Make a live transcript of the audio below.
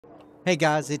Hey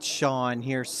guys, it's Sean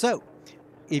here. So,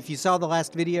 if you saw the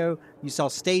last video, you saw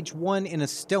stage 1 in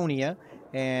Estonia,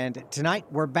 and tonight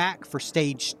we're back for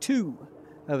stage 2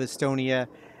 of Estonia,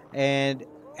 and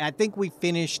I think we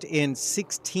finished in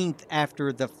 16th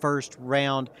after the first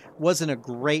round. Wasn't a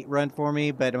great run for me,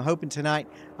 but I'm hoping tonight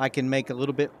I can make a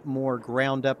little bit more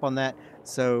ground up on that.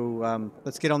 So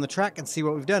let's get on the track and see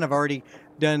what we've done. I've already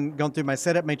gone through my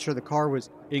setup, made sure the car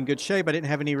was in good shape. I didn't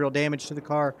have any real damage to the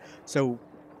car, so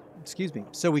excuse me.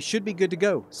 So we should be good to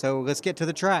go. So let's get to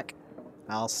the track.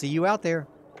 I'll see you out there.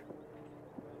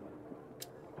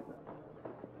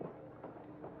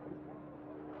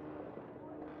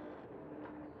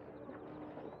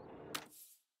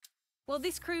 Well,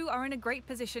 this crew are in a great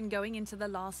position going into the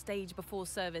last stage before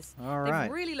service. All right.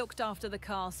 They've really looked after the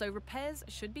car, so repairs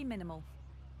should be minimal.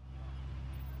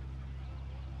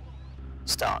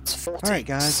 Starts 40, All right,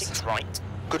 guys. 6 right.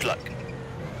 Good luck.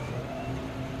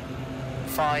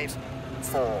 5,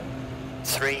 4,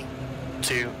 3,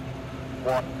 2,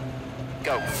 1.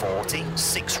 Go 40,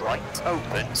 6 right,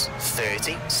 opens,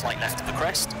 30, slight left of the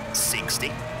crest,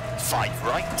 60, 5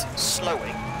 right,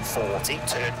 slowing, 40,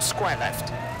 turn square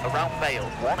left, around Bale,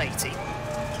 180.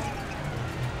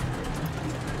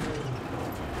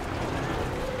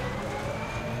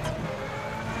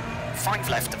 5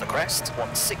 left of the crest,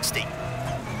 160.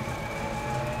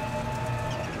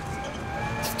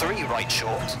 3 right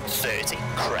short, 30,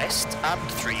 crest,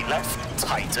 and 3 left,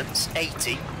 tightens,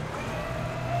 80.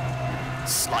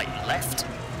 Slight left,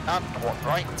 and 1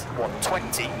 right,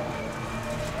 120.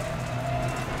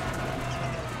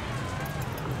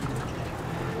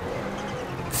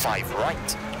 Five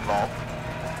right, long.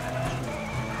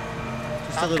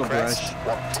 Just a little crest,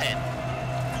 brush.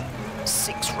 110.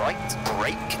 6 right,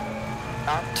 brake.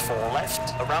 And 4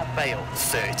 left, around Bale,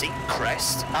 30,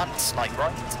 crest, and slight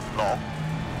right, long.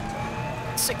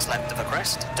 6 left of the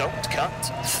crest, don't cut,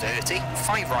 30,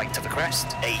 5 right of the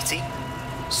crest, 80.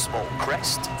 Small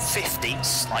crest, 50,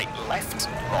 slight left,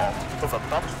 long, over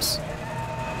bumps.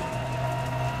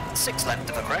 6 left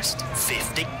of the crest,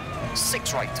 50.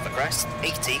 6 right of the crest,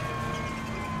 80.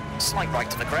 Slight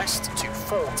right of the crest,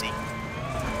 240.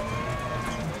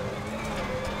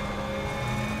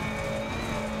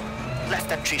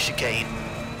 Left entry chicane.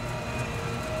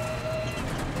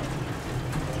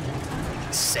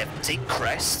 70,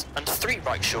 crest, and 3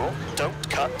 right short, don't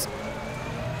cut.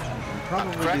 Probably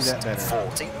And do crest, that better.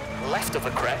 40. Left of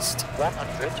the crest,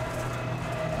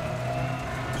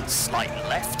 100. Slight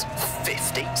left,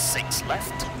 50. 6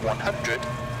 left, 100.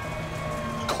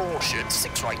 Caution,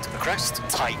 6 right of the crest,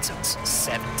 tightens,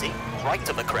 70. Right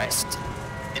of the crest,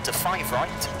 into 5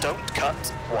 right, don't cut,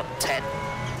 110.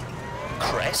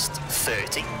 Crest,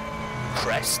 30.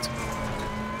 Crest,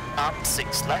 and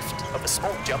 6 left of a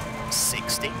small jump,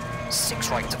 60. 6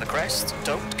 right to the crest,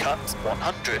 don't cut,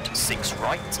 100, 6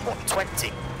 right,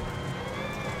 120.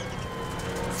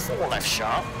 4 left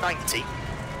sharp, 90.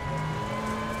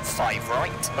 5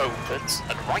 right, opens,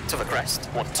 and right to the crest,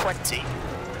 120.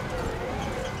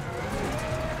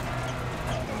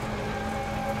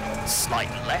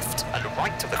 Slight left and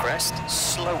right to the crest,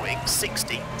 slowing,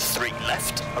 60. 3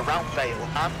 left, around Bale,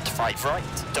 and 5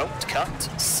 right, don't cut,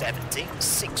 70.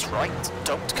 6 right,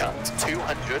 don't cut,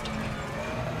 200.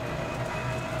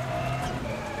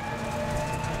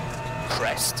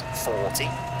 Crest, 40,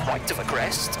 right of a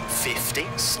crest, 50,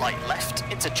 slight left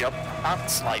into jump, and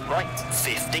slight right,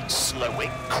 50,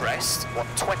 slowing, crest,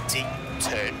 120,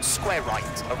 turn square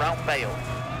right, around Bale.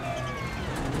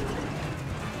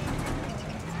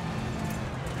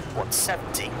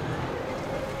 170.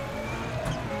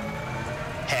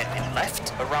 Hairpin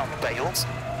left, around Bales.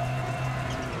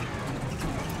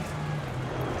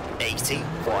 80,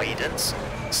 widens,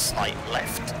 slight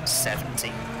left,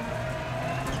 70.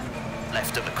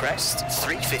 Left of the crest,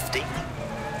 350.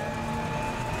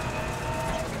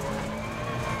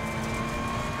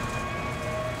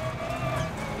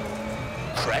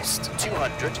 Crest,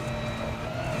 200.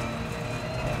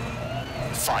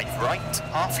 5 right,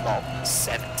 half long,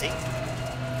 70.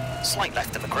 Slight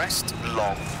left of the crest,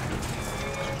 long.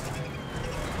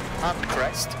 And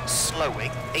crest,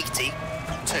 slowing, 80.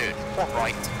 Turn, 1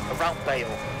 right, around Bale.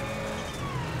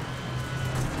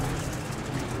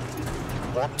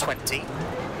 120.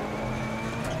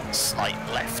 Slight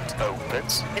left,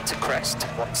 opens, into crest,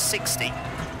 160.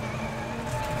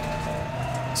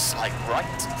 Slight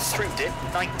right, through dip,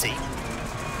 90.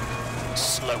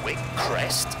 Slowing,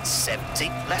 crest, 70,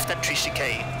 left entry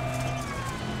chicane.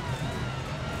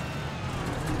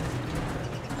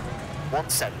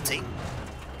 170.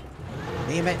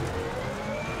 Damn it.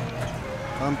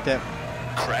 Bumped up.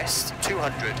 Crest,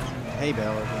 200. Hay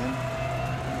bale again.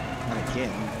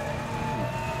 again.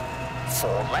 4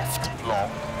 left, long,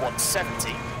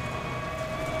 170.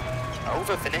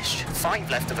 Over finish, 5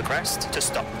 left of the crest to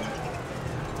stop.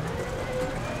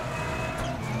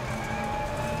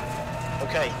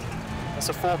 Okay, that's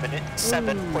a 4 minute,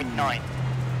 7.9.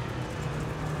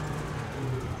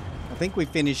 I think we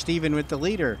finished even with the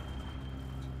leader.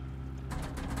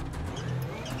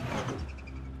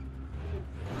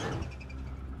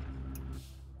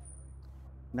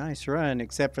 Nice run,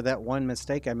 except for that one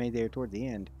mistake I made there toward the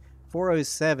end.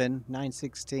 4:07,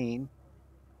 9:16.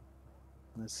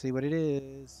 Let's see what it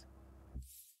is.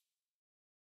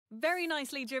 Very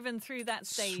nicely driven through that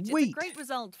stage. Sweet. It's a great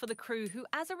result for the crew who,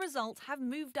 as a result, have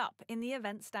moved up in the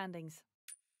event standings.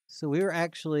 So we were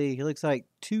actually, it looks like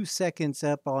 2 seconds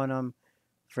up on them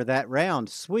for that round.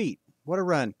 Sweet. What a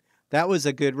run. That was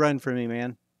a good run for me,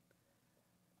 man.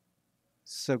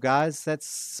 So guys,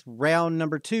 that's round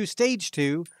number 2, stage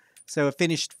 2. So I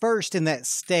finished first in that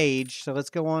stage. So let's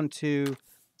go on to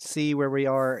see where we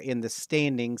are in the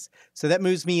standings. So that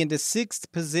moves me into 6th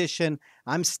position.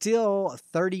 I'm still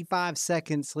 35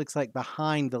 seconds, looks like,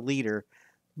 behind the leader.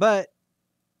 But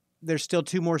there's still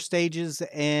 2 more stages,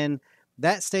 and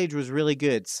that stage was really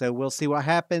good. So we'll see what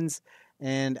happens,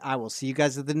 and I will see you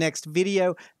guys at the next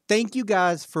video. Thank you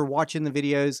guys for watching the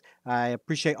videos. I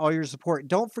appreciate all your support.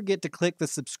 Don't forget to click the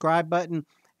subscribe button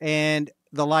and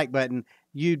the like button.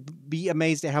 You'd be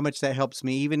amazed at how much that helps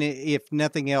me, even if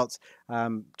nothing else.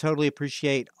 Totally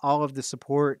appreciate all of the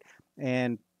support,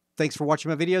 and thanks for watching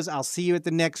my videos. I'll see you at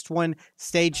the next one,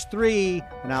 stage 3,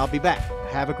 and I'll be back.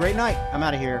 Have a great night. I'm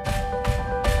out of here.